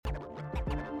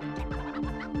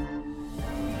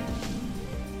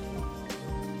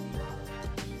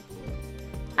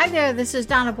Hi there, this is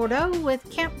Donna Bordeaux with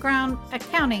Campground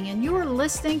Accounting, and you are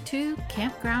listening to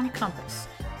Campground Compass,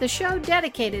 the show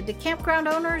dedicated to campground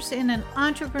owners in an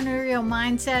entrepreneurial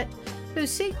mindset who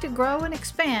seek to grow and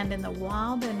expand in the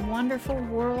wild and wonderful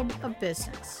world of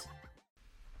business.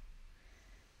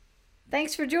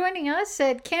 Thanks for joining us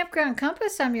at Campground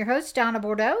Compass. I'm your host, Donna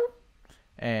Bordeaux.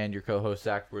 And your co-host,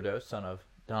 Zach Bordeaux, son of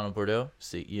Donna Bordeaux,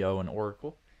 CEO in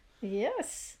Oracle.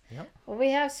 Yes. Yep. Well,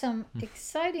 we have some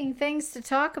exciting things to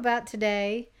talk about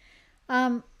today.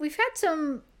 We've had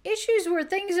some issues where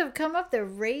things have come up that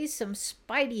raise some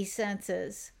spidey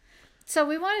senses. So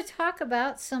we want to talk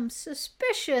about some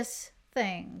suspicious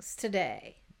things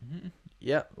today. Mm-hmm.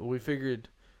 Yeah, we figured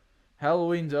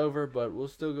Halloween's over, but we'll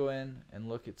still go in and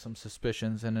look at some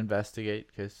suspicions and investigate,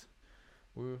 because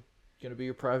we're going to be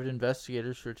your private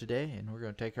investigators for today, and we're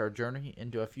going to take our journey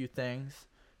into a few things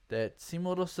that seem a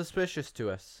little suspicious to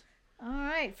us. All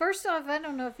right. First off, I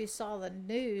don't know if you saw the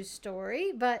news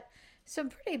story, but some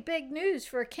pretty big news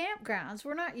for campgrounds.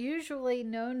 We're not usually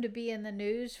known to be in the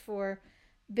news for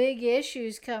big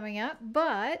issues coming up,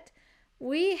 but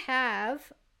we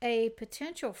have a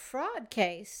potential fraud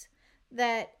case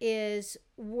that is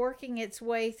working its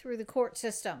way through the court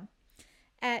system.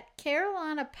 At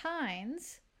Carolina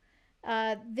Pines,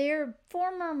 their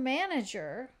former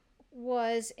manager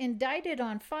was indicted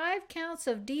on 5 counts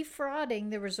of defrauding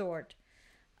the resort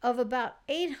of about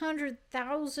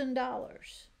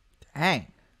 $800,000. Dang.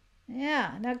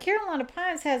 Yeah. Now, Carolina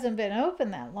Pines hasn't been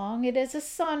open that long. It is a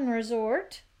sun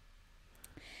resort.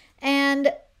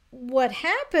 And what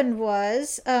happened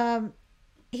was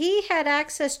he had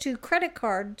access to credit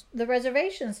card, the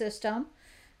reservation system,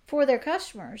 for their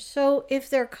customers. So if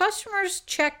their customers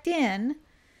checked in,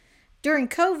 during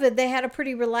COVID, they had a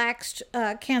pretty relaxed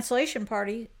cancellation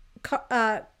policy.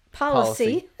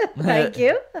 Thank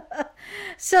you.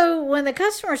 So when the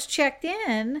customers checked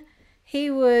in,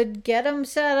 he would get them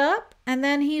set up, and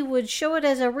then he would show it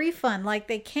as a refund, like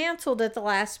they canceled at the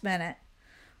last minute.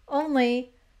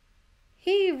 Only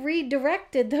he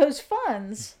redirected those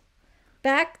funds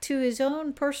back to his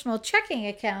own personal checking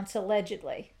accounts,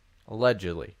 allegedly.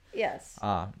 Allegedly. Yes.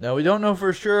 Now, we don't know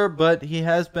for sure, but he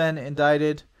has been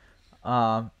indicted.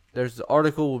 There's the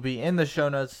article will be in the show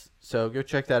notes, so go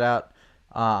check that out.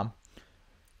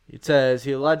 It says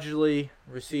he allegedly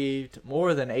received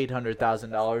more than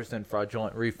 $800,000 in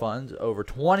fraudulent refunds over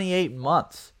 28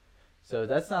 months. So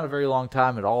that's not a very long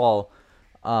time at all.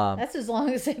 That's as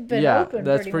long as they've been open,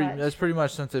 that's pretty much. That's pretty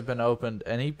much since they've been opened.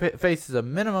 And he faces a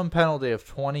minimum penalty of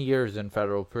 20 years in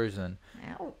federal prison.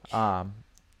 Ouch.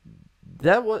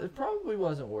 It probably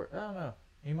wasn't worth. I don't know.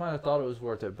 He might have thought it was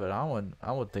worth it, but I wouldn't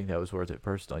think that was worth it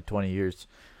personally. 20 years.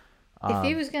 If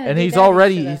he was going to, and he's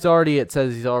already. It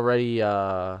says he's already.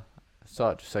 I saw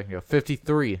it just a second ago.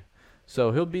 53.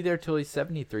 So he'll be there till he's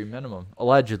 73 minimum,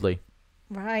 allegedly.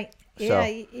 Right. So.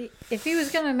 Yeah. If he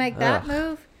was going to make that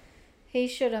move, he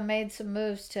should have made some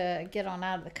moves to get on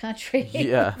out of the country.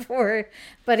 Yeah.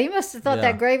 But he must have thought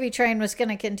that gravy train was going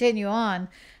to continue on.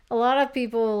 A lot of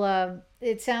people,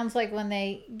 it sounds like when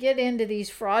they get into these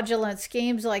fraudulent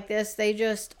schemes like this, they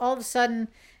just all of a sudden,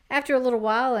 after a little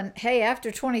while, and hey,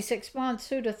 after 26 months,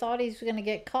 who'd have thought he was going to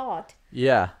get caught?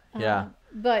 Yeah.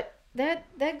 But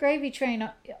that gravy train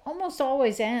almost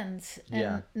always ends,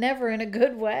 and never in a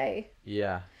good way.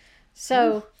 Yeah.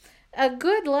 So a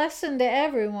good lesson to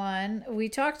everyone. We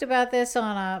talked about this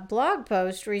on a blog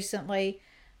post recently,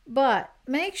 but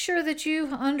make sure that you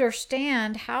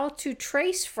understand how to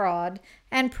trace fraud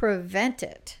and prevent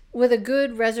it with a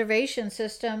good reservation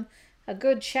system, a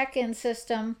good check-in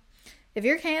system. If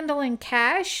you're handling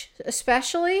cash,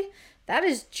 especially, that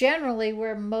is generally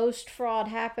where most fraud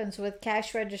happens, with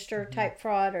cash register type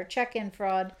fraud or check-in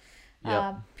fraud.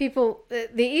 Yep. The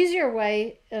easier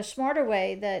way, a smarter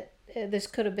way that this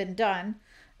could have been done,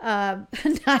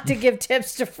 not to give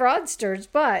tips to fraudsters,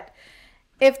 but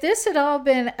if this had all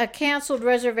been a canceled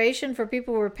reservation for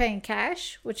people who were paying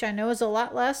cash, which I know is a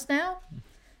lot less now,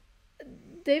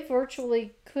 they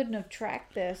virtually couldn't have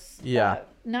tracked this. Yeah.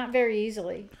 Not very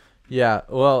easily. Yeah,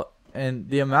 well, and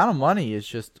the amount of money is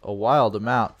just a wild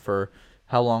amount for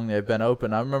how long they've been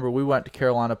open. I remember we went to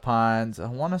Carolina Pines, I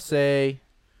want to say,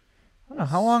 I don't know,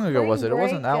 how long ago was it? It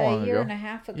wasn't that long ago. A year and a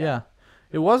half ago. Yeah,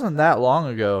 it wasn't that long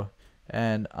ago,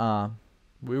 and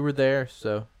we were there,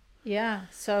 so. Yeah,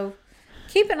 so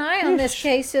keep an eye on this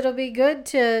case. It'll be good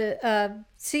to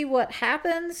see what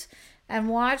happens and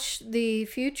watch the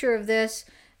future of this.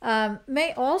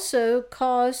 May also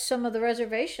cause some of the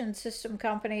reservation system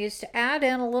companies to add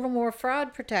in a little more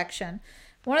fraud protection.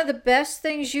 One of the best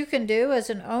things you can do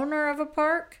as an owner of a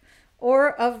park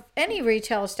or of any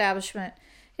retail establishment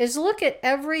is look at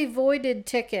every voided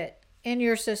ticket in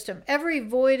your system, every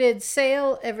voided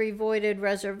sale, every voided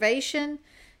reservation.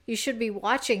 You should be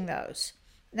watching those.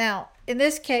 Now, in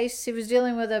this case, he was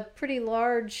dealing with a pretty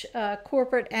large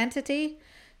corporate entity.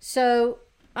 So,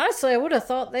 honestly, I would have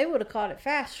thought they would have caught it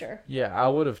faster. Yeah, I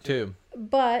would have too.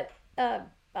 But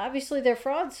obviously, their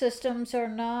fraud systems are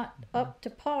not up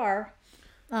to par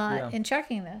in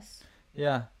checking this.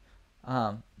 Yeah.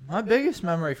 My biggest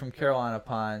memory from Carolina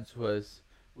Pines was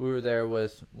we were there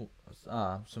with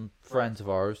some friends of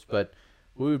ours, but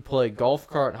we would play golf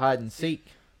cart hide and seek.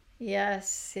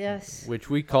 Yes, yes. Which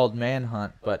we called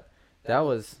manhunt, but that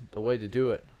was the way to do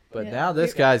it. But Yeah. now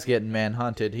this guy's getting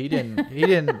manhunted. He didn't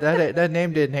that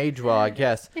name didn't age well, I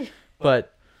guess.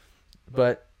 But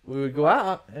we would go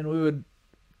out and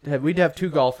we'd have two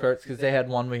golf carts because they had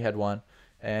one, we had one,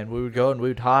 and we would go and we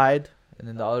would hide, and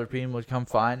then the other team would come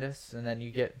find us, and then you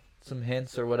get some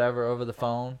hints or whatever over the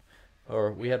phone,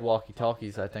 or we had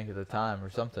walkie-talkies I think at the time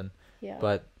or something. Yeah.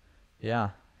 But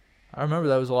yeah. I remember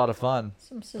that was a lot of fun.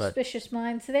 Some suspicious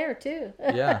minds there, too.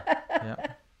 Yeah.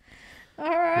 All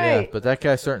right. Yeah, but that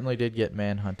guy certainly did get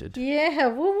manhunted. Yeah,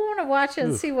 we'll want to watch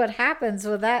and see what happens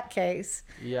with that case.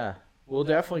 Yeah. We'll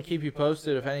definitely keep you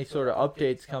posted. If any sort of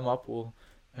updates come up, we'll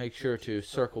make sure to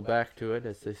circle back to it,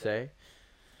 as they say.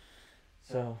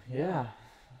 So, yeah.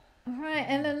 All right,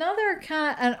 and another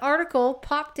an article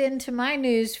popped into my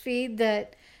news feed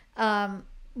that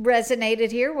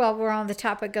resonated here while we're on the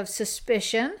topic of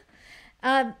suspicion.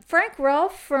 Frank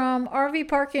Rolfe from RV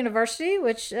Park University,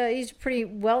 which he's a pretty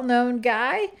well-known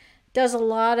guy, does a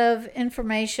lot of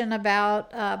information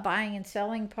about buying and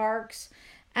selling parks.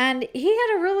 And he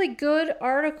had a really good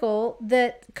article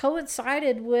that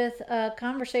coincided with a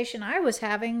conversation I was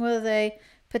having with a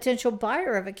potential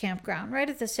buyer of a campground right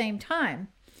at the same time.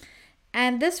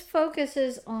 And this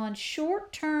focuses on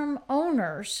short-term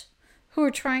owners who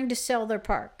are trying to sell their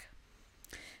park.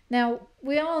 Now,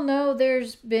 we all know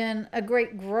there's been a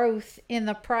great growth in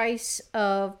the price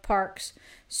of parks.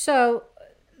 So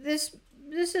this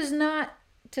is not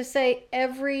to say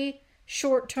every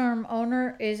short-term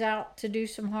owner is out to do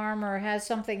some harm or has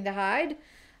something to hide.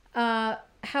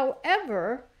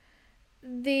 However,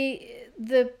 the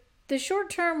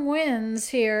short-term wins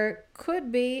here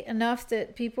could be enough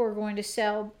that people are going to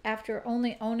sell after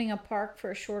only owning a park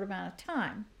for a short amount of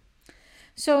time.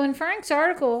 So in Frank's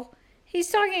article, he's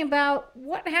talking about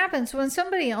what happens when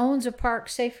somebody owns a park,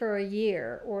 say for a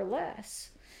year or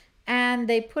less, and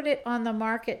they put it on the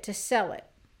market to sell it.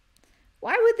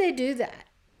 Why would they do that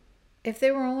if they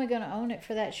were only going to own it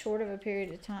for that short of a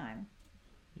period of time?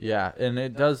 Yeah, and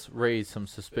it does raise some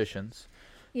suspicions.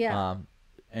 Yeah.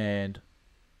 And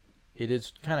it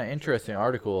is kind of interesting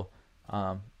article,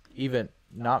 even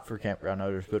not for campground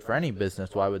owners, but for any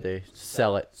business. Why would they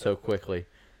sell it so quickly?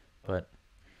 But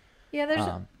yeah,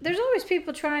 there's always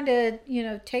people trying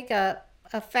to take a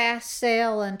fast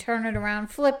sale and turn it around,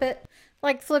 flip it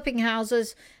like flipping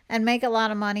houses, and make a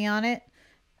lot of money on it.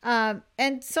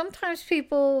 And sometimes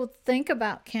people think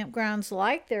about campgrounds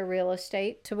like their real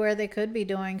estate to where they could be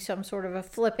doing some sort of a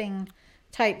flipping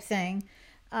type thing.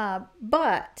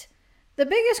 But the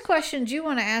biggest questions you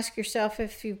want to ask yourself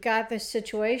if you've got this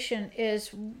situation is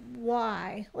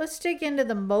why? Let's dig into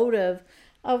the motive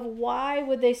of why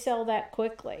would they sell that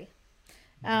quickly.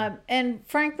 And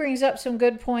Frank brings up some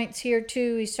good points here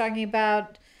too. He's talking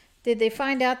about, did they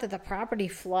find out that the property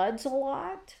floods a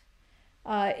lot?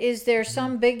 Is there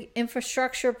some big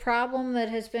infrastructure problem that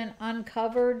has been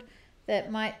uncovered that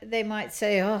they might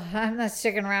say, oh, I'm not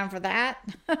sticking around for that.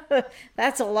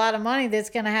 That's a lot of money that's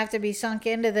going to have to be sunk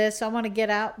into this. I want to get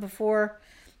out before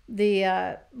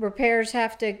the repairs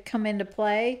have to come into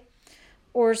play.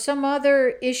 Or some other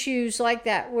issues like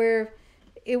that where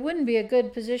it wouldn't be a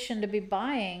good position to be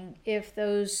buying if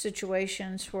those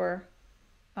situations were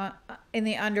in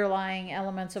the underlying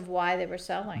elements of why they were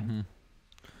selling. Mm-hmm.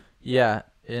 Yeah,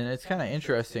 and it's kind of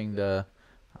interesting. The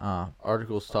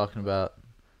article's talking about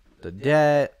the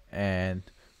debt and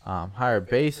higher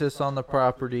basis on the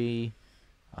property.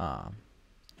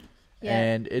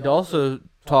 And it also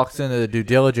talks into the due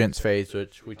diligence phase,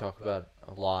 which we talk about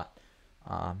a lot.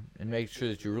 And make sure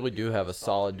that you really do have a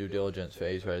solid due diligence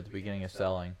phase right at the beginning of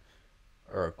selling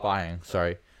or buying.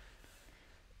 Sorry.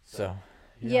 So.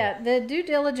 Yeah, the due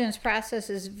diligence process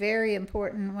is very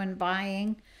important when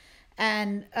buying,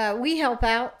 and we help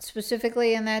out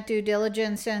specifically in that due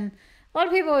diligence. And a lot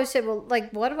of people always say, "Well,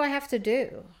 like, what do I have to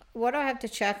do? What do I have to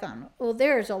check on?" Well,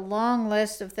 there's a long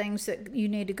list of things that you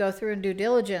need to go through in due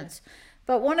diligence.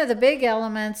 But one of the big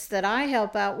elements that I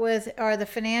help out with are the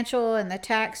financial and the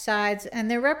tax sides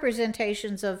and the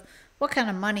representations of what kind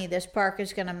of money this park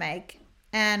is going to make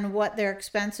and what their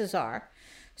expenses are.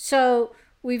 So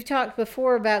we've talked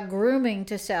before about grooming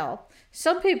to sell.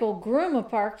 Some people groom a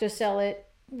park to sell it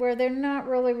where they're not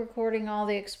really recording all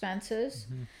the expenses.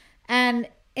 Mm-hmm. And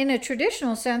in a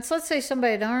traditional sense, let's say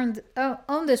somebody had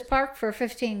owned this park for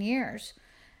 15 years.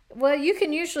 Well, you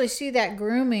can usually see that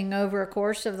grooming over a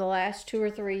course of the last 2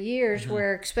 or 3 years mm-hmm.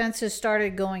 where expenses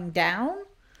started going down.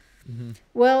 Mm-hmm.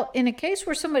 Well, in a case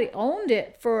where somebody owned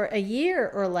it for a year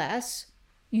or less,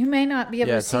 you may not be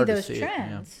able to see those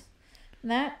trends.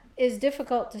 That is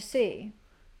difficult to see.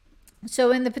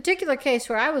 So in the particular case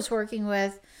where I was working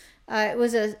with, it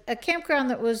was a campground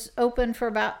that was open for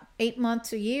about 8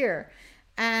 months a year.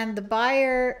 And the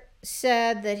buyer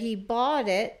said that he bought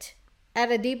it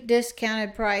at a deep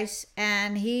discounted price,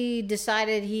 and he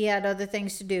decided he had other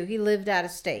things to do. He lived out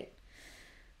of state.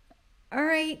 All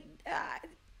right.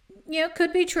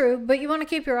 Could be true, but you want to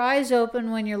keep your eyes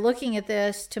open when you're looking at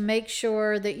this to make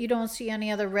sure that you don't see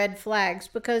any other red flags,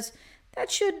 because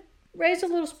that should raise a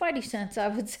little spidey sense, I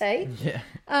would say.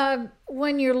 Yeah.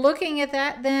 When you're looking at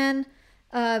that, then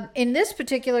in this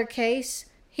particular case,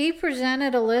 he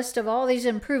presented a list of all these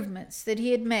improvements that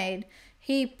he had made.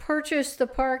 He purchased the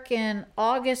park in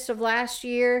August of last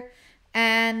year,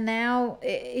 and now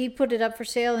he put it up for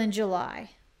sale in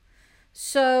July.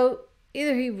 So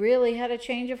either he really had a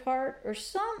change of heart, or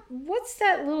what's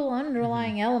that little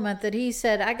underlying mm-hmm. element that he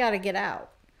said, I got to get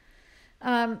out.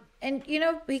 And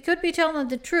he could be telling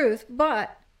the truth,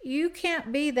 but you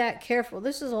can't be that careful.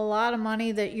 This is a lot of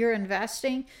money that you're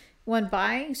investing when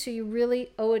buying, so you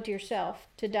really owe it to yourself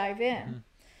to dive in. Mm-hmm.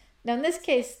 Now, in this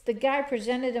case, the guy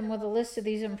presented him with a list of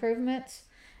these improvements,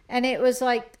 and it was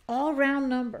like all round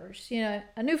numbers. A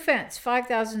new fence,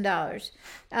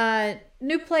 $5,000.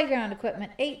 New playground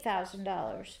equipment,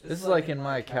 $8,000. This is like in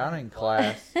my accounting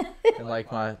class, in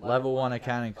like my level 1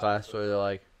 accounting class, where they're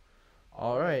like,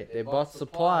 all right, they bought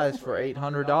supplies for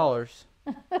 $800.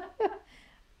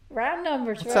 Round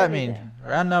numbers. What's that mean?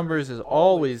 Round numbers is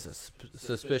always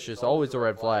suspicious, always a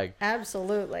red flag.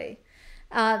 Absolutely.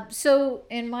 So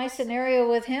in my scenario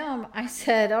with him, I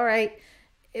said, all right,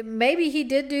 maybe he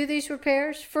did do these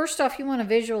repairs. First off, you want to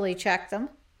visually check them.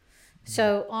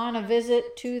 So on a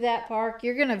visit to that park,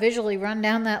 you're going to visually run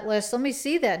down that list. Let me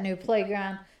see that new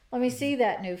playground. Let me see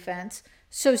that new fence.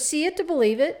 So see it to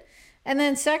believe it. And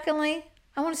then secondly,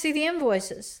 I want to see the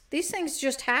invoices. These things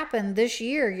just happened this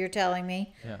year, you're telling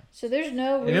me. Yeah. So there's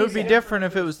no reason. And it would be different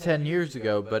if it was 10 years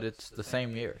ago, but it's the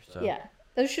same year. So. Yeah.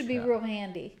 Those should be real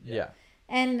handy. Yeah.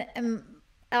 And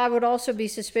I would also be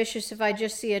suspicious if I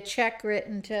just see a check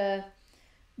written to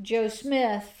Joe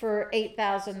Smith for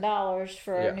 $8,000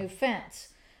 for a new fence.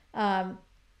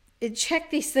 Check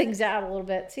these things out a little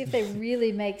bit. See if they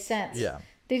really make sense. Yeah.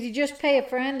 Did you just pay a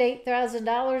friend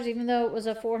 $8,000 even though it was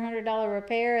a $400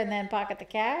 repair and then pocket the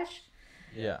cash?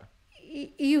 Yeah.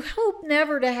 You hope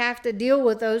never to have to deal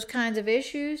with those kinds of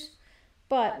issues.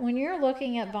 But when you're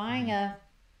looking at buying a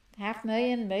 $500,000,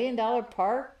 $1 million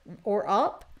park or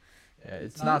up, yeah,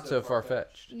 it's not so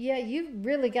far-fetched. Yeah, you've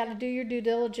really got to do your due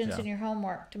diligence and your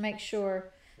homework to make sure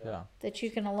that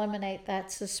you can eliminate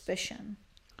that suspicion.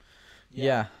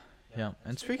 Yeah.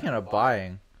 And speaking of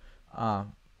buying,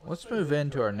 let's move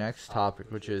into our next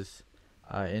topic, which is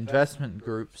investment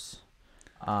groups,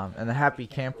 and the Happy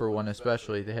Camper one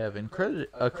especially. They have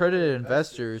accredited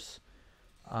investors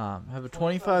have a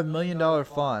 $25 million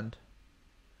fund.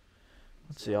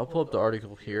 Let's see, I'll pull up the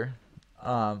article here.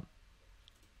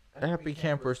 Happy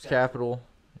Campers Capital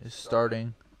is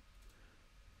starting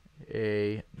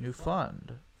a new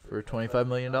fund for $25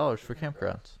 million for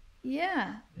campgrounds.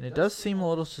 Yeah. And it does seem a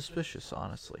little suspicious,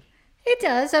 honestly. It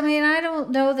does. I mean, I don't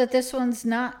know that this one's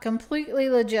not completely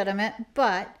legitimate,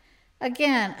 but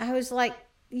again, I was like,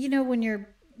 when you're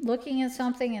looking at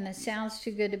something and it sounds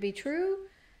too good to be true,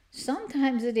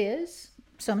 sometimes it is,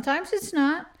 sometimes it's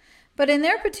not. But in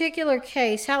their particular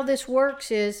case, how this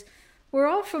works is we're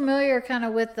all familiar kind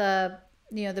of with the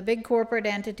big corporate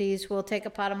entities will take a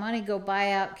pot of money, go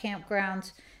buy out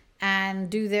campgrounds and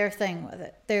do their thing with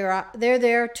it. They're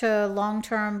there to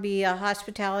long-term be a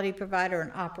hospitality provider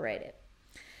and operate it.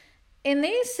 In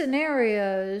these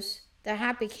scenarios, the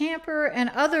Happy Camper and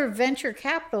other venture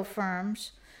capital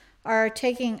firms are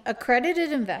taking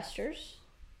accredited investors.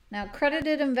 Now,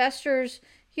 accredited investors,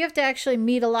 you have to actually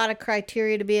meet a lot of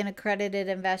criteria to be an accredited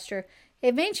investor.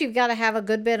 It means you've got to have a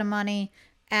good bit of money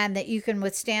and that you can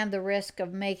withstand the risk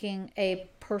of making a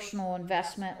personal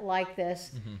investment like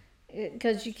this.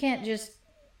 Because you can't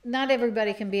not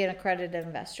everybody can be an accredited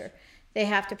investor. They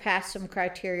have to pass some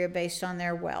criteria based on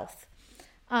their wealth.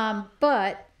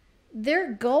 But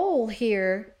their goal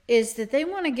here is that they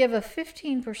want to give a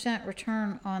 15%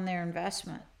 return on their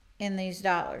investment in these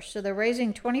dollars. So they're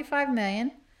raising $25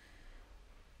 million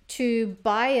to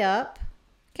buy up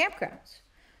campgrounds.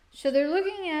 So they're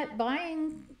looking at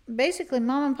buying basically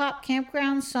mom and pop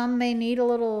campgrounds. Some may need a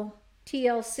little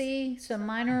TLC, some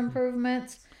minor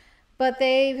improvements, but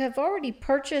they have already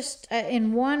purchased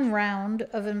in one round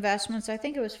of investments, I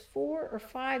think it was 4 or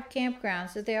 5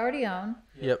 campgrounds that they already own.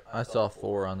 Yep, I saw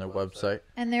 4 on their website.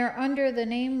 And they're under the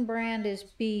name brand is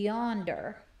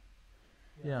Beyonder.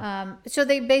 Yeah. So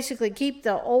they basically keep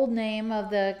the old name of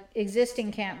the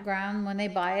existing campground when they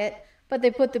buy it, but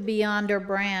they put the Beyonder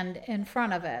brand in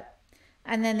front of it,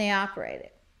 and then they operate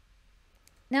it.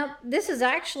 Now, this is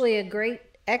actually a great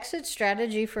exit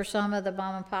strategy for some of the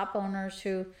mom and pop owners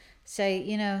who say,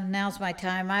 now's my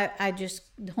time. I just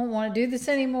don't want to do this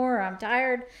anymore. I'm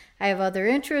tired. I have other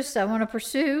interests I want to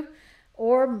pursue.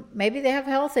 Or maybe they have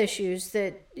health issues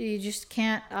that you just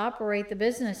can't operate the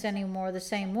business anymore the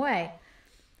same way.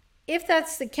 If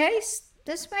that's the case,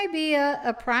 this may be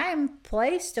a prime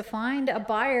place to find a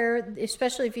buyer,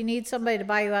 especially if you need somebody to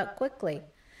buy you out quickly.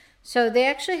 So they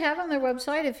actually have on their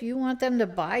website, if you want them to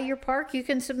buy your park, you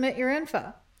can submit your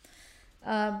info.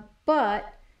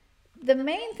 But the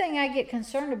main thing I get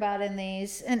concerned about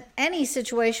in any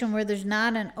situation where there's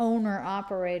not an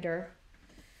owner-operator,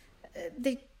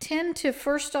 they tend to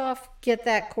first off get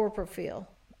that corporate feel.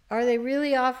 Are they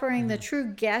really offering the true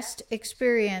guest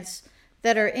experience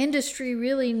that our industry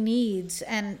really needs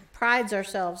and prides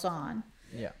ourselves on?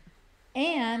 Yeah.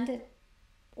 And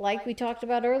like we talked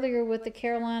about earlier with the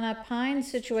Carolina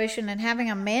Pines situation and having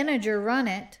a manager run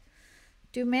it,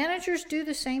 do managers do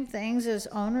the same things as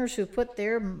owners who put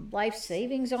their life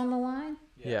savings on the line?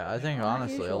 Yeah, I think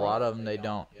honestly a lot of them they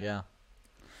don't. Yeah.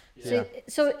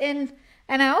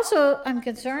 I'm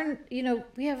concerned,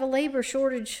 we have a labor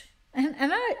shortage,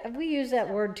 and we use that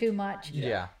word too much.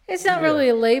 Yeah. It's not really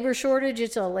a labor shortage,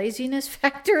 it's a laziness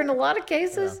factor in a lot of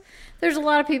cases. Yeah. There's a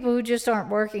lot of people who just aren't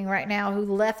working right now who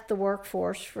left the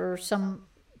workforce for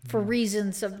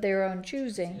reasons of their own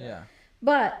choosing. Yeah.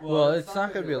 But it's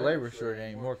not going to be a labor shortage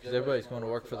anymore because everybody's going to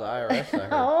work for the IRS. I heard.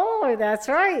 Oh, that's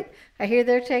right. I hear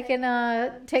they're taking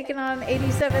on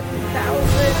 87,000.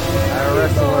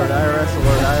 IRS alert! IRS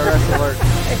alert! IRS alert!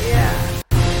 Yeah.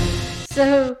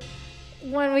 So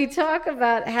when we talk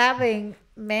about having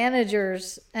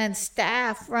managers and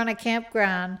staff run a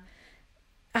campground,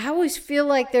 I always feel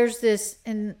like there's this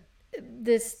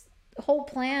whole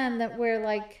plan that where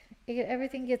like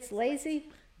everything gets lazy.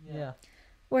 Yeah.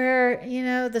 Where,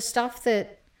 the stuff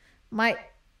that might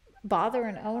bother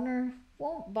an owner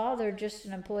won't bother just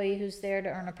an employee who's there to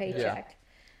earn a paycheck.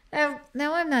 Yeah.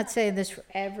 Now, I'm not saying this for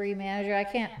every manager. I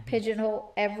can't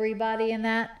pigeonhole everybody in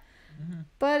that. Mm-hmm.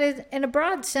 But in a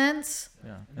broad sense.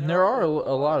 Yeah. And there are a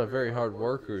lot of very hard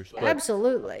workers.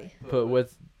 Absolutely. But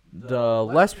with the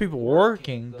less people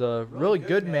working, the really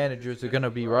good managers are going to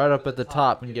be right up at the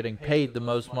top and getting paid the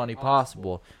most money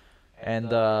possible. And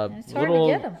it's hard to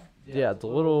get them. Yeah, the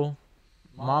little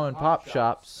mom and pop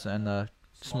shops and the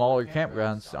smaller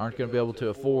campgrounds aren't going to be able to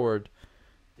afford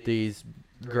these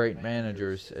great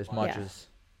managers as much as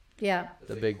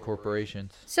the big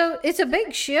corporations. So it's a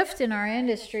big shift in our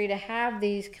industry to have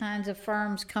these kinds of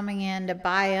firms coming in to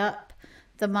buy up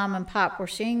the mom and pop. We're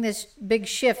seeing this big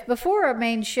shift. Before, our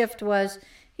main shift was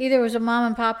either it was a mom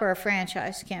and pop or a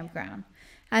franchise campground.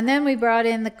 And then we brought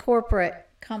in the corporate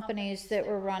companies that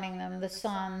were running them, the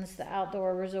Suns, the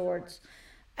outdoor resorts.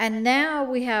 And now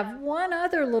we have one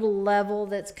other little level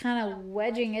that's kind of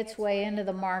wedging its way into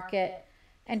the market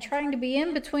and trying to be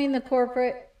in between the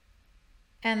corporate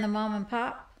and the mom and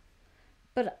pop.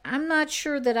 But I'm not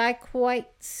sure that I quite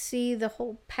see the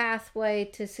whole pathway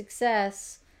to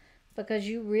success, because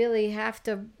you really have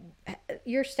to,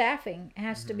 your staffing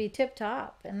has to be tip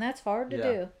top, and that's hard to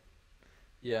do.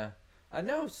 Yeah. I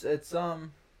know it's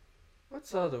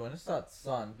what's the other one? It's not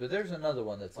Sun, but there's another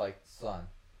one that's like Sun.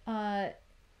 I'm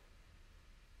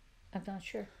not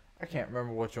sure. I can't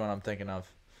remember which one I'm thinking of.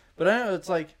 But I know it's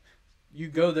like you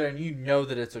go there and you know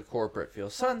that it's a corporate feel.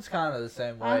 Sun's kind of the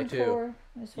same way too.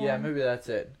 Yeah, maybe that's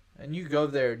it. And you go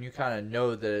there and you kind of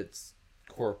know that it's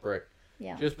corporate.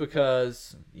 Yeah. Just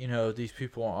because, these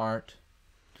people aren't.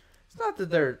 It's not that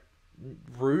they're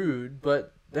rude,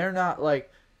 but they're not like.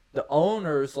 The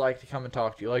owners like to come and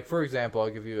talk to you. Like, for example, I'll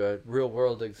give you a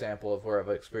real-world example of where I've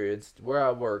experienced. Where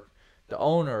I work,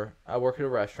 I work at a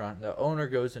restaurant. The owner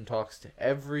goes and talks to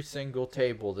every single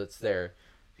table that's there.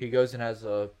 He goes and has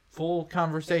a full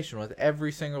conversation with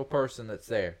every single person that's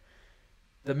there.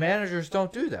 The managers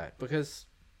don't do that because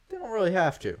they don't really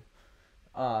have to.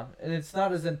 And it's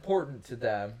not as important to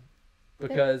them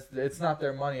because it's not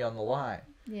their money on the line.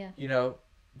 Yeah.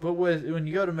 But when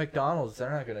you go to McDonald's, they're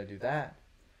not going to do that.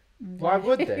 Why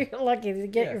would they? You're lucky to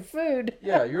get your food.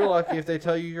 Yeah, you're lucky if they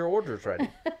tell you your order's ready.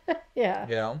 Yeah.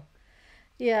 You know?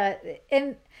 Yeah,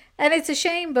 and it's a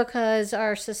shame because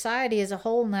our society as a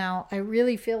whole now, I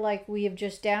really feel like we have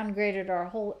just downgraded our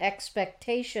whole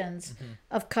expectations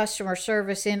of customer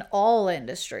service in all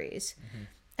industries.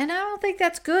 And I don't think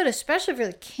that's good, especially for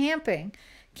the camping.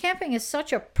 Camping is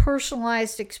such a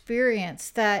personalized experience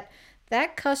that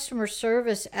customer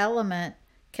service element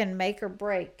can make or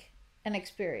break an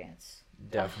experience.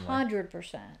 Definitely.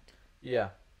 100%. Yeah.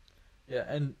 Yeah,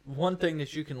 and one thing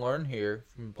that you can learn here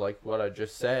from like what I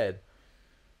just said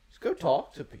is go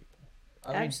talk to people.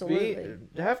 Absolutely.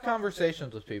 Have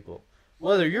conversations with people.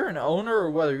 Whether you're an owner or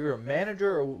whether you're a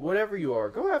manager or whatever you are,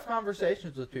 go have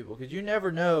conversations with people because you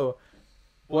never know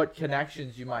what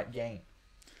connections you might gain.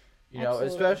 You know,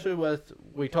 especially with,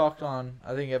 we talked on,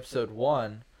 I think, episode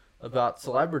 1 about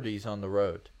celebrities on the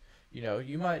road. You know,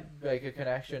 you might make a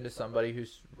connection to somebody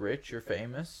who's rich or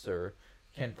famous or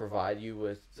can provide you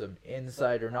with some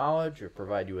insider knowledge or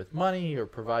provide you with money or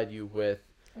provide you with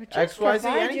or just XYZ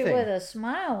provide anything. you with a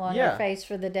smile on your face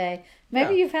for the day.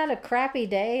 Maybe you've had a crappy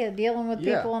day of dealing with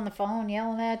people on the phone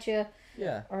yelling at you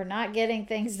or not getting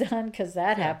things done because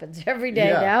that happens every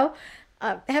day now.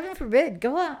 Heaven forbid,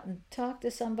 go out and talk to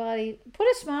somebody. Put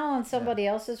a smile on somebody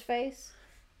else's face.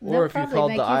 Or if you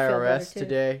called the IRS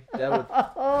today, that would...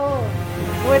 Oh,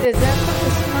 what does that put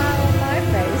a smile on my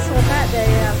face? Well, that day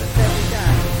happens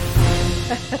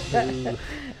every time.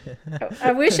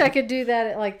 I wish I could do that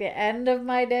at like the end of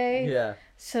my day. Yeah.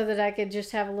 So that I could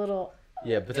just have a little...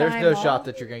 Yeah, but there's no shot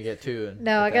that you're going to get to.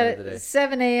 No, I got it.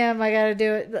 7 a.m. I got to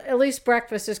do it. At least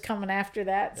breakfast is coming after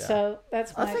that. Yeah. So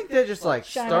that's my I think they just like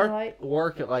start light.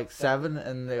 Work at like 7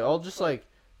 and they all just like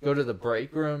go to the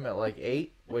break room at like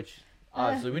 8, which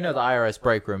obviously we know the IRS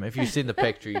break room. If you've seen the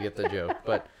picture, you get the joke.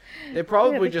 But they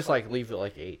probably just like leave at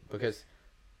like 8 because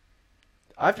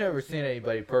I've never seen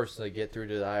anybody personally get through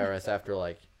to the IRS after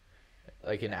like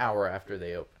an hour after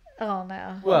they open. Oh,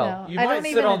 no. Well, no. you might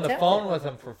sit on the phone with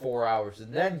them for 4 hours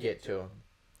and then get to them.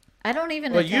 I don't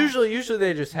even But usually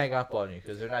they just hang up on you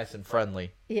because they're nice and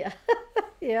friendly. Yeah.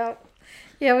 Yeah.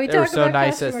 Yeah, we They're talk so about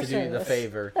nice as to service. do you the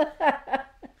favor.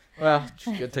 Well,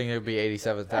 good thing there'd be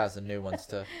 87,000 new ones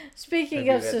to... Speaking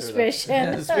of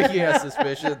suspicion. Speaking of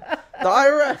suspicion, the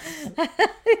IRS.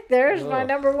 There's my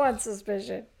number one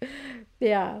suspicion.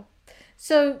 Yeah.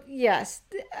 So, yes,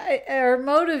 our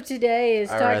motive today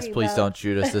is IRS, talking please about... don't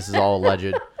shoot us. This is all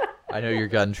alleged. I know you're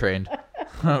gun trained.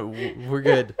 We're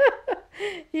good.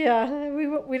 Yeah,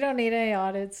 we don't need any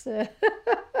audits.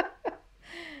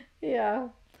 Yeah.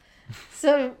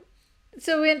 So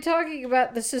in talking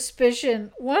about the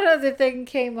suspicion, one other thing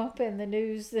came up in the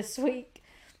news this week.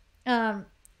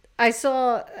 I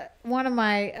saw one of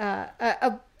my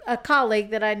a colleague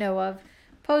that I know of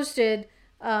posted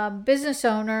business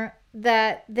owner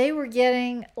that they were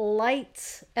getting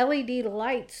lights, LED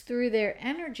lights through their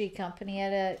energy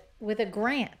company with a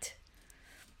grant.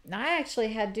 Now, I actually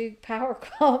had Duke Power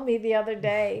call me the other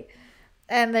day,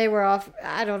 and they were off.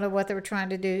 I don't know what they were trying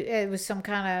to do. It was some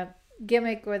kind of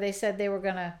gimmick where they said they were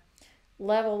going to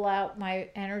level out my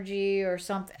energy or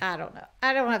something. I don't know.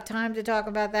 I don't have time to talk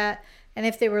about that. And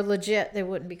if they were legit, they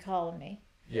wouldn't be calling me.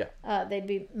 Yeah. They'd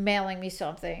be mailing me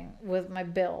something with my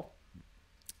bill.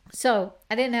 So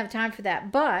I didn't have time for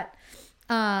that. But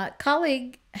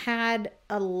colleague had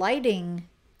a lighting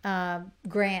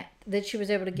grant that she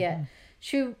was able to get.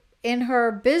 She, in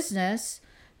her business,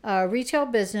 retail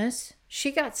business,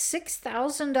 she got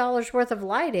 $6,000 worth of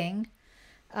lighting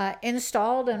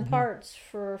installed and parts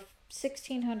for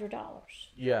 $1,600.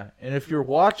 Yeah, and if you're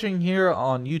watching here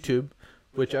on YouTube,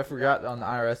 which I forgot on the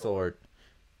IRS alert,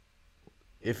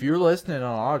 if you're listening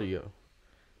on audio,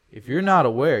 if you're not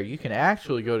aware, you can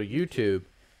actually go to YouTube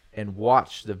and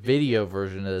watch the video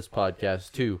version of this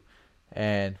podcast too.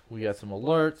 And we got some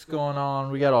alerts going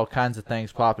on. We got all kinds of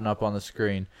things popping up on the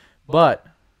screen. But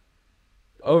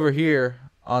over here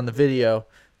on the video,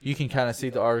 you can kind of see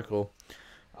the article.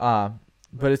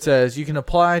 But it says, you can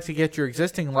apply to get your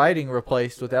existing lighting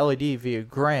replaced with LED via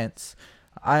grants.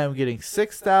 I am getting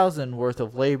 $6,000 worth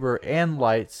of labor and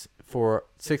lights for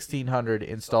 $1,600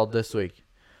 installed this week.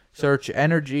 Search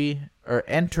Energy or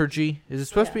Entergy. Is it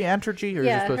supposed to be Entergy or is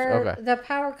it supposed to? The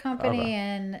power company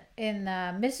in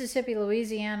Mississippi,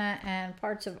 Louisiana, and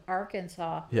parts of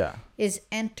Arkansas. Yeah. Is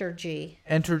Entergy.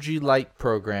 Entergy Light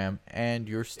Program and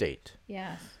your state.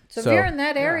 Yes. So if you're in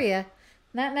that area,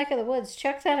 in that neck of the woods,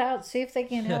 check that out. See if they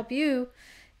can help you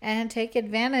and take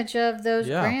advantage of those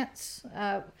grants.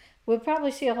 We'll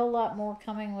probably see a whole lot more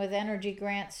coming with energy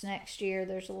grants next year.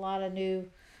 There's a lot of new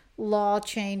law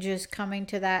changes coming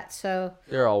to that. So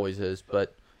there always is,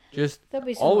 but just There'll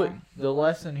be some always, more. the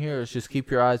lesson here is just keep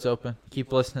your eyes open,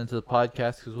 keep listening to the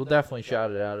podcast, because we'll definitely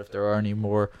shout it out if there are any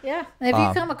more. Yeah. If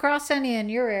you come across any in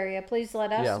your area, please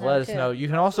let us know. Yeah, let us too. know. You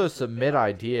can also submit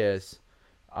ideas.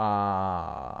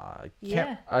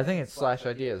 Yeah. I think it's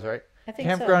 /ideas, right? I think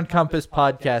so.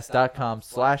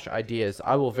 CampgroundCompassPodcast.com/ideas.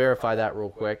 I will verify that real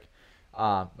quick.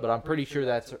 But I'm pretty sure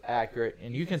that's accurate.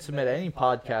 And you can submit any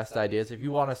podcast ideas. If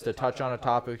you want us to touch on a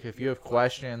topic, if you have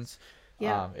questions,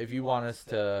 if you want us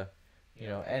to,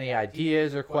 any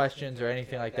ideas or questions or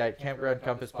anything like that,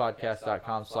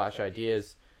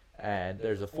 CampgroundCompassPodcast.com/ideas. And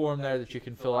there's a form there that you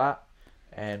can fill out.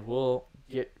 And we'll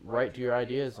get right to your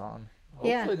ideas on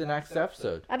hopefully the next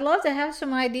episode. I'd love to have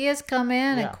some ideas come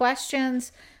in and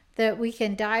questions that we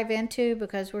can dive into,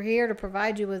 because we're here to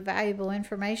provide you with valuable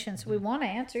information. So we want to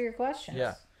answer your questions.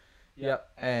 Yeah.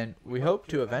 And we hope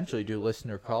to eventually do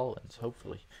listener call-ins,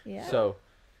 hopefully. Yeah.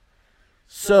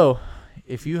 So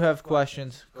if you have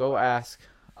questions, go ask.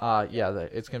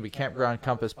 It's going to be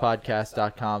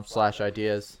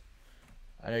CampgroundCompassPodcast.com/ideas.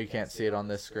 I know you can't see it on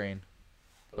this screen,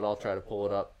 but I'll try to pull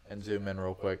it up and zoom in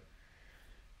real quick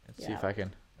and see if I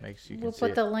can make sure you can We'll see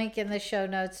put the link in the show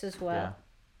notes as well.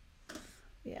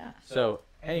 Yeah. So,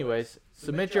 anyways,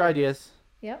 submit your ideas.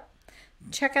 Yep.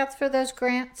 Check out for those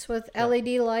grants with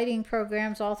LED lighting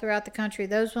programs all throughout the country.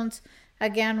 Those ones,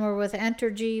 again, were with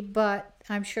Entergy, but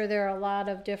I'm sure there are a lot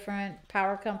of different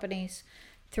power companies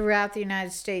throughout the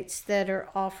United States that are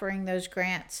offering those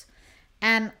grants.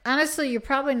 And honestly, you're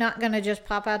probably not going to just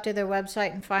pop out to their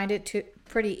website and find it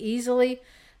pretty easily.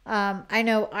 I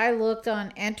know I looked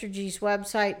on Entergy's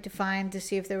website to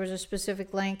see if there was a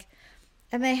specific link.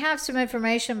 And they have some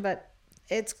information, but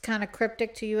it's kind of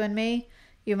cryptic to you and me.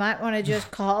 You might want to just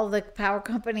call the power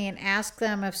company and ask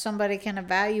them if somebody can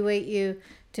evaluate you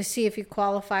to see if you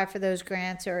qualify for those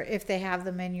grants or if they have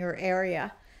them in your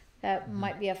area. That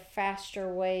might be a faster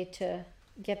way to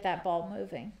get that ball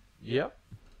moving. Yep.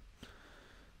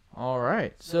 All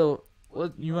right. So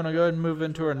you want to go ahead and move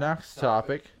into our next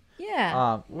topic?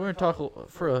 Yeah. We're going to talk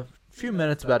for a few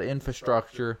minutes about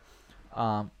infrastructure.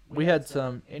 We had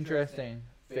some interesting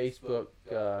Facebook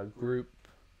group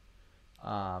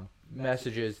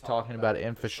messages talking about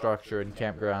infrastructure and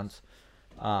campgrounds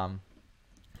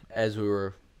as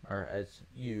you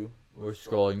were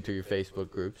scrolling through your Facebook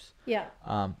groups. Yeah.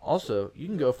 Also, you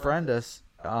can go friend us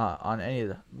on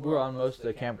we're on most of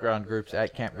the campground groups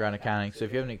at Campground Accounting, so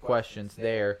if you have any questions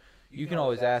there, you can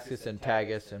always ask us and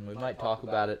tag us, and we might talk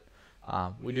about it.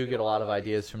 We do get a lot of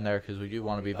ideas from there because we do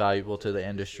want to be valuable to the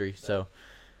industry, so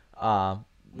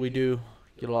we do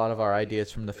get a lot of our ideas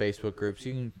from the Facebook groups.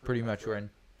 You can pretty much, we're in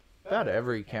about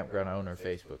every campground owner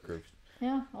Facebook groups.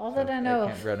 Yeah, all that I know.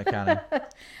 Campground Accounting.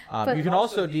 You can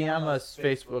also DM us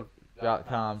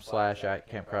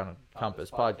Facebook.com/@Campground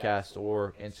Compass Podcast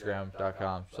or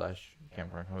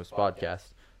Instagram.com/Campground Compass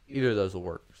Podcast. Either of those will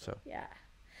work. So yeah.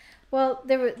 Well,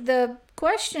 the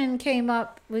question came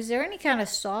up, was there any kind of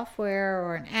software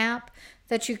or an app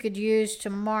that you could use to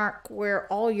mark where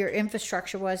all your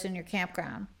infrastructure was in your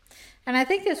campground? And I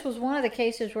think this was one of the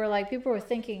cases where people were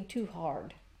thinking too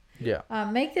hard. Yeah.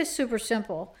 Make this super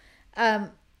simple.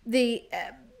 The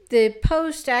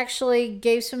post actually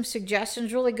gave some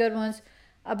suggestions, really good ones,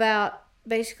 about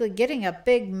basically getting a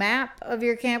big map of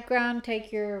your campground.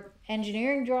 Take your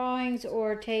engineering drawings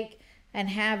or take and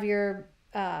have your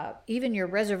even your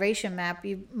reservation map.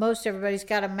 Most everybody's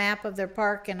got a map of their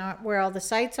park and where all the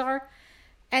sites are,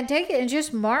 and take it and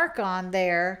just mark on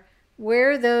there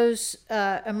where those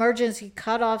emergency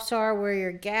cutoffs are, where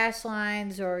your gas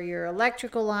lines or your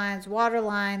electrical lines, water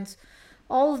lines,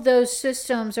 all of those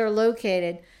systems are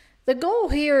located. The goal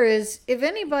here is if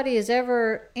anybody is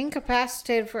ever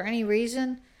incapacitated for any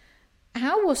reason,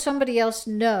 how will somebody else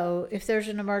know if there's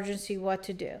an emergency what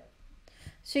to do?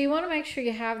 So you want to make sure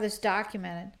you have this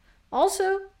documented.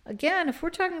 Also, again, if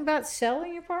we're talking about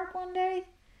selling your park one day,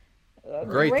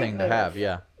 great thing to have,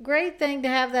 yeah. Great thing to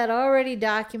have that already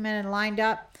documented and lined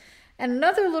up. And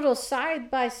another little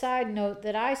side-by-side note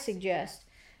that I suggest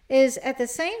is at the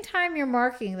same time you're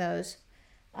marking those,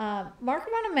 mark them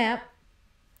on a map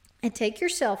and take your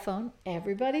cell phone.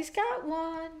 Everybody's got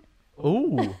one.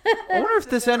 Ooh. I wonder if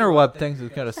this interweb thing is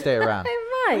going to stay around. It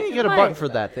might. You get a button for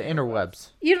that, the interwebs.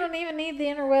 You don't even need the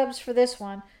interwebs for this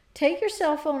one. Take your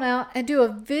cell phone out and do a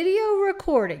video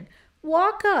recording.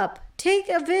 Walk up, take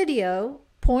a video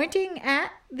pointing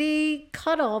at the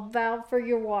cutoff valve for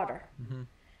your water. Mm-hmm.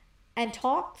 And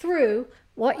talk through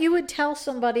what you would tell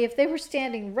somebody if they were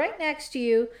standing right next to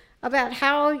you about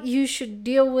how you should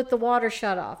deal with the water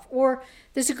shutoff. Or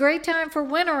this is a great time for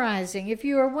winterizing. If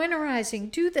you are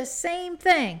winterizing, do the same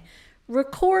thing.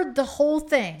 Record the whole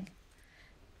thing.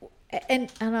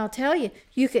 And I'll tell you,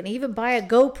 you can even buy a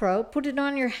GoPro, put it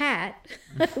on your hat,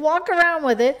 walk around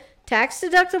with it, tax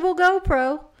deductible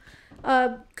GoPro,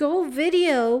 go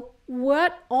video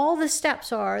what all the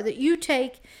steps are that you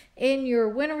take in your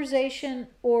winterization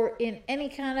or in any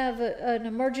kind of an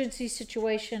emergency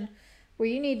situation where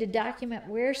you need to document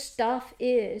where stuff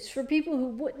is for people who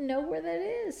wouldn't know where that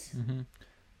is. Mm-hmm.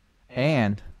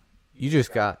 And you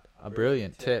just got a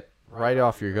brilliant tip right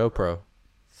off your GoPro.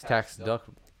 It's tax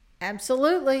deductible.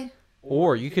 Absolutely.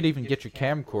 Or you could even get your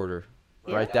camcorder,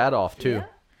 write that off too.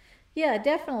 Yeah,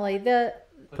 definitely.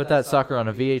 Put that sucker on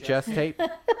a VHS tape.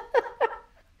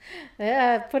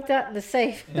 Yeah, put that in the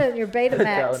safe, in your Betamax. Put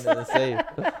that one in the safe.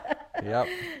 Yep.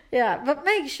 Yeah, but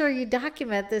make sure you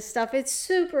document this stuff. It's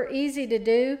super easy to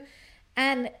do.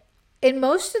 And in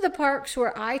most of the parks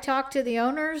where I talk to the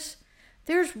owners,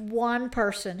 there's one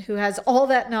person who has all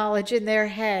that knowledge in their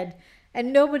head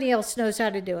and nobody else knows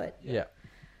how to do it. Yeah.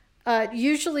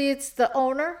 Usually it's the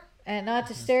owner, and not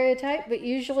to stereotype, but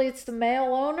usually it's the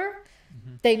male owner.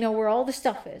 They know where all the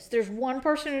stuff is. There's one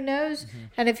person who knows,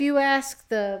 and if you ask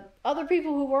the other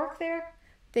people who work there,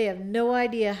 they have no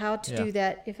idea how to do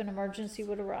that if an emergency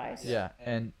would arise. Yeah,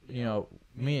 and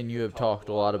me and you have talked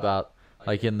a lot about,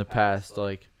 like, in the past,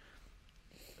 like,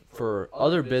 for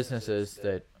other businesses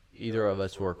that either of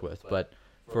us work with, but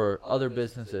for other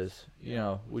businesses,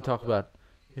 we talk about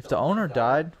if the owner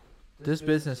died, this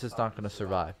business is not going to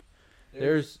survive.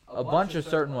 There's a bunch of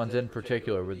certain ones in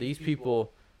particular where these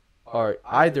people are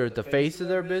either the face of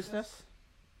their business,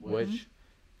 which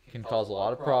can cause a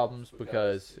lot of problems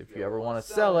because if you ever want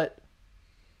to sell it,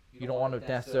 you don't want to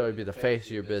necessarily be the face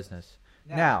of your business.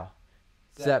 Now,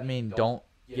 does that mean don't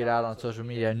get out on social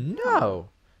media? No,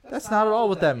 that's not at all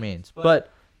what that means.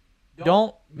 But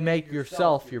don't make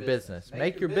yourself your business.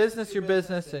 Make your business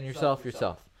and yourself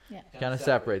yourself. Yeah. Kind of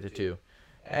separate the two.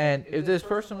 And if this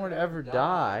person were to ever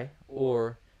die,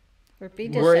 or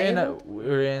we're in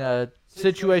a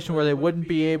situation where they wouldn't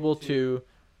be able to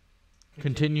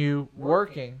continue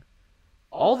working,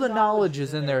 all the knowledge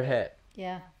is in their head.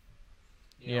 Yeah.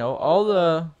 All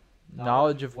the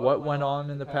knowledge of what went on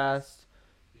in the past,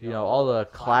 all the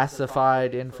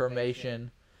classified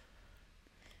information,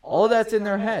 all that's in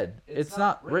their head. It's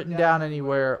not written down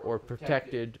anywhere or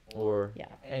protected or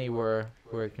anywhere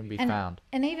where it can be found.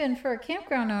 And even for a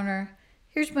campground owner,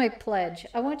 here's my pledge.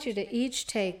 I want you to each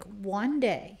take one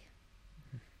day,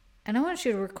 and I want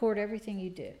you to record everything you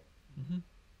do. Mm-hmm.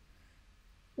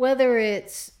 Whether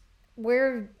it's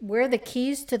where the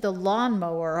keys to the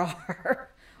lawnmower are,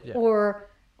 or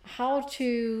how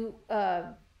to,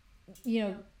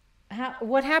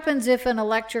 what happens if an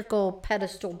electrical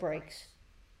pedestal breaks.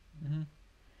 Mm-hmm.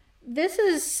 This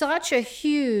is such a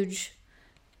huge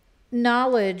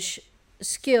knowledge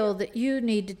skill that you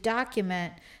need to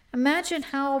document. Imagine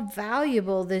how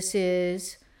valuable this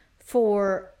is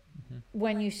for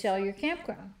when you sell your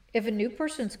campground. If a new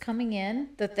person's coming in,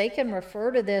 that they can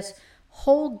refer to this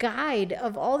whole guide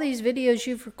of all these videos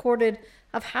you've recorded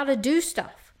of how to do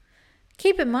stuff.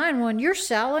 Keep in mind, when you're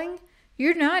selling,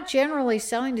 you're not generally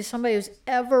selling to somebody who's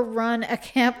ever run a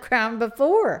campground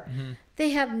before. Mm-hmm.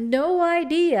 They have no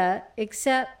idea,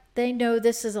 except they know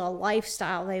this is a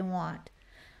lifestyle they want.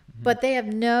 Mm-hmm. But they have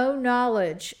no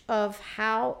knowledge of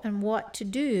how and what to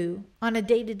do on a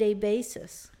day-to-day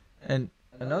basis. And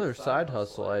another side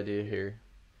hustle idea here.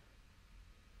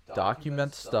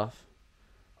 Document stuff.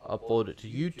 Upload it to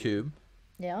YouTube.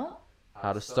 Yeah.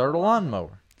 How to start a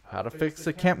lawnmower. How to fix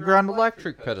a campground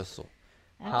electric pedestal.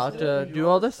 Absolutely. How to do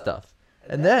all this stuff.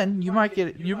 And then you might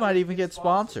even get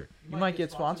sponsored. You might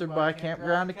get sponsored by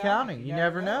Campground Accounting. You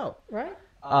never know. Right.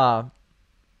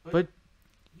 But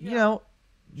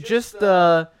just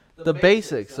the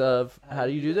basics of how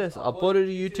do you do this. Upload it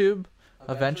to YouTube.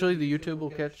 Eventually the YouTube will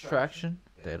catch traction.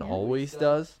 It always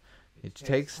does. It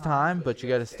takes time, but you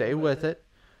got to stay with it.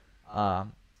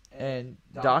 And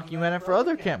document it for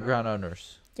other campground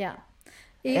owners. Yeah.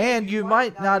 And you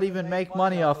might not even make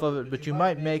money off of it, but you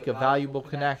might make a valuable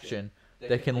connection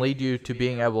that can lead you to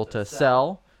being able to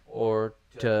sell or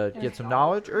to get some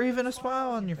knowledge or even a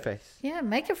smile on your face. Yeah,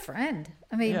 make a friend.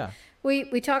 I mean,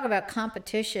 we talk about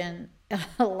competition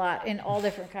a lot in all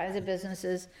different kinds of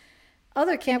businesses.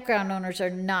 Other campground owners are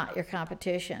not your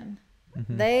competition.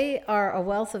 Mm-hmm. They are a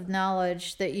wealth of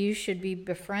knowledge that you should be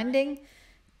befriending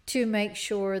to make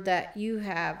sure that you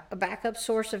have a backup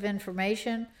source of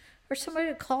information or somebody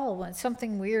to call when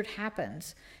something weird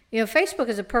happens. Facebook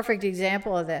is a perfect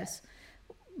example of this.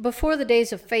 Before the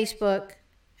days of Facebook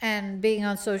and being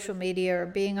on social media or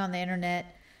being on the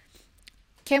internet,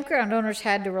 campground owners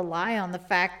had to rely on the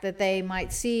fact that they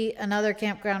might see another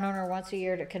campground owner once a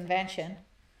year at a convention.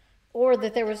 or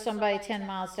that there was somebody 10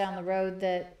 miles down the road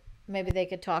that maybe they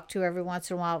could talk to every once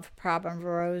in a while if a problem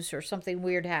arose or something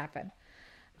weird happened.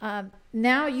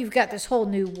 Now you've got this whole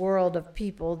new world of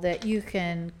people that you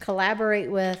can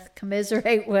collaborate with,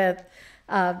 commiserate with,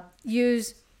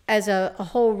 use as a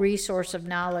whole resource of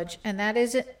knowledge. And that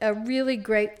is a really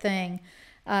great thing,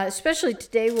 especially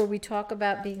today where we talk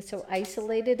about being so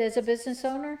isolated as a business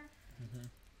owner. Mm-hmm.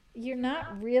 You're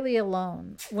not really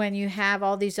alone when you have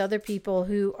all these other people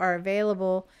who are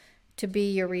available to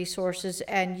be your resources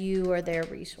and you are their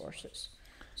resources.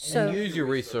 So and use your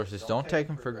resources. Don't take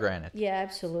them for granted. Yeah,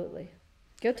 absolutely.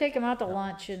 Go take them out to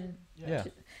lunch. And yeah.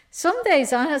 Some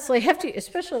days, honestly, have to,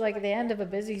 especially like at the end of a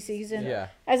busy season. Yeah.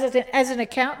 As an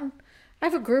accountant, I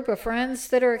have a group of friends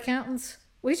that are accountants.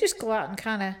 We just go out and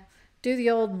kind of do the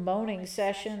old moaning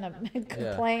session and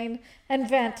complain and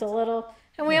vent a little.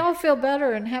 And we all feel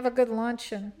better and have a good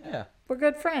lunch. And we're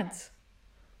good friends.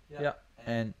 Yeah.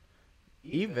 And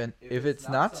even if it's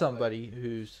not somebody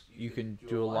who's you can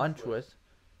do a lunch with,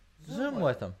 Zoom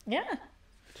with them. Yeah.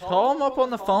 Call them up on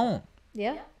the phone.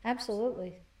 Yeah,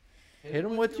 absolutely. Hit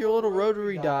them with your little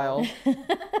rotary dial.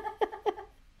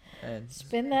 And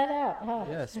spin that out, huh?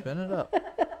 Yeah, spin it up.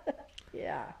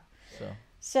 Yeah.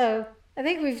 So I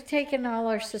think we've taken all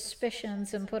our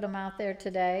suspicions and put them out there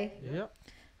today. Yep.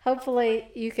 Hopefully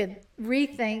you could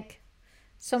rethink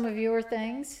some of your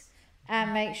things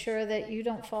and make sure that you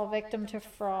don't fall victim to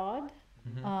fraud.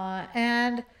 Mm-hmm.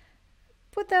 And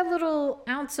put that little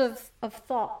ounce of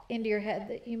thought into your head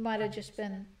that you might have just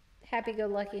been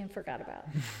happy-go-lucky and forgot about.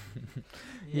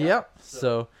 Yep.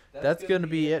 So that's going to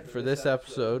be it for this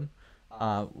episode.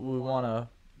 We want to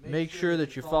make sure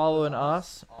that you're following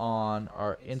us on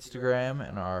our Instagram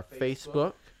and our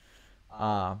Facebook.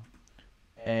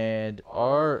 And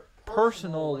our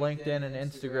personal LinkedIn and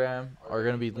Instagram are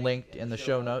going to be linked in the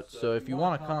show notes. So if you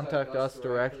want to contact us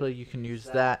directly, you can use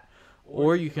that.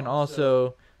 Or you can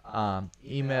also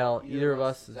email either of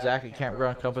us, Zach at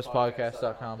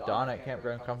campgroundcompasspodcast.com, Don at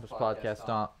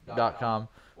campgroundcompasspodcast.com,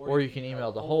 or you can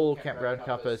email the whole Campground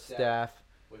Compass staff,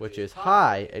 which is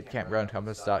hi at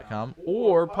campgroundcompass.com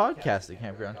or podcast at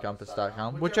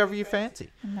campgroundcompass.com, whichever you fancy.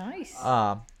 Nice.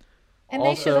 And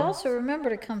they should also remember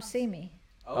to come see me.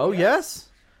 Oh, yes.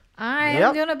 I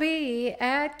am going to be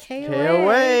at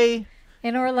KOA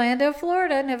in Orlando,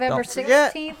 Florida, November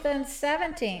 16th and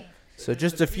 17th. So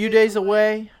just a few days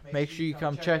away. Make sure you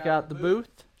come check out the booth.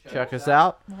 Check us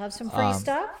out. We'll have some free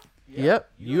stuff.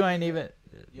 Yep. Y'all ain't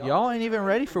even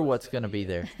ready for what's going to be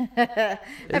there.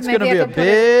 It's going to be a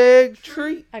big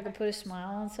treat. I can put a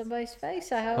smile on somebody's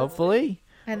face, I hope. Hopefully.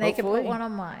 And they can put one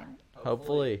on mine.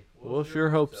 Hopefully. We'll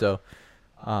sure hope so.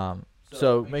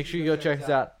 So make sure you go check us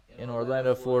out in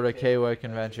Orlando, Florida, KOA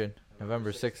Convention,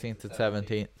 November 16th and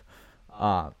 17th.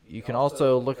 You can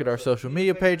also look at our social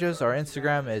media pages. Our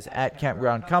Instagram is at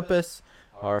Campground Compass.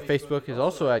 Our Facebook is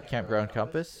also at Campground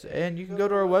Compass. And you can go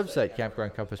to our website,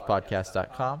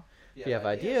 campgroundcompasspodcast.com. If you have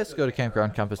ideas, go to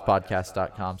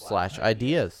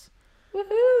campgroundcompasspodcast.com/ideas.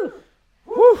 Woohoo!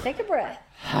 Woo! Take a breath.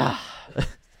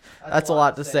 That's a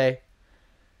lot to say.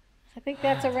 I think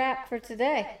that's a wrap for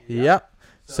today. Yep.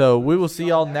 So we will see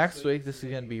y'all next week. This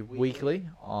is going to be weekly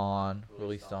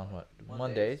released on what?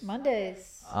 Mondays.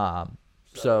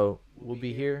 So we'll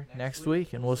be here next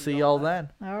week, and we'll see y'all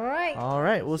then. All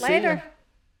right. We'll see you. Later.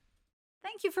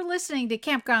 Thank you for listening to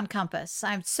Campground Compass.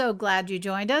 I'm so glad you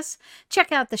joined us.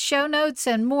 Check out the show notes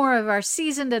and more of our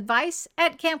seasoned advice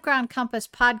at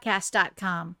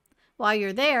campgroundcompasspodcast.com. While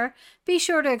you're there, be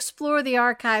sure to explore the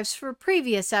archives for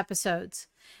previous episodes.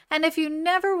 And if you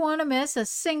never want to miss a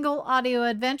single audio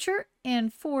adventure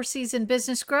in 4-season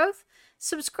business growth,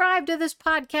 subscribe to this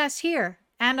podcast here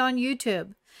and on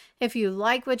YouTube. If you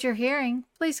like what you're hearing,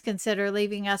 please consider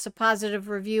leaving us a positive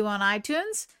review on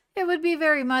iTunes. It would be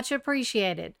very much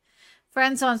appreciated.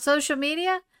 Friends on social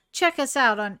media, check us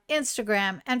out on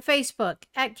Instagram and Facebook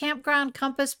at Campground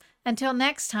Compass. Until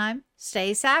next time,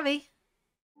 stay savvy.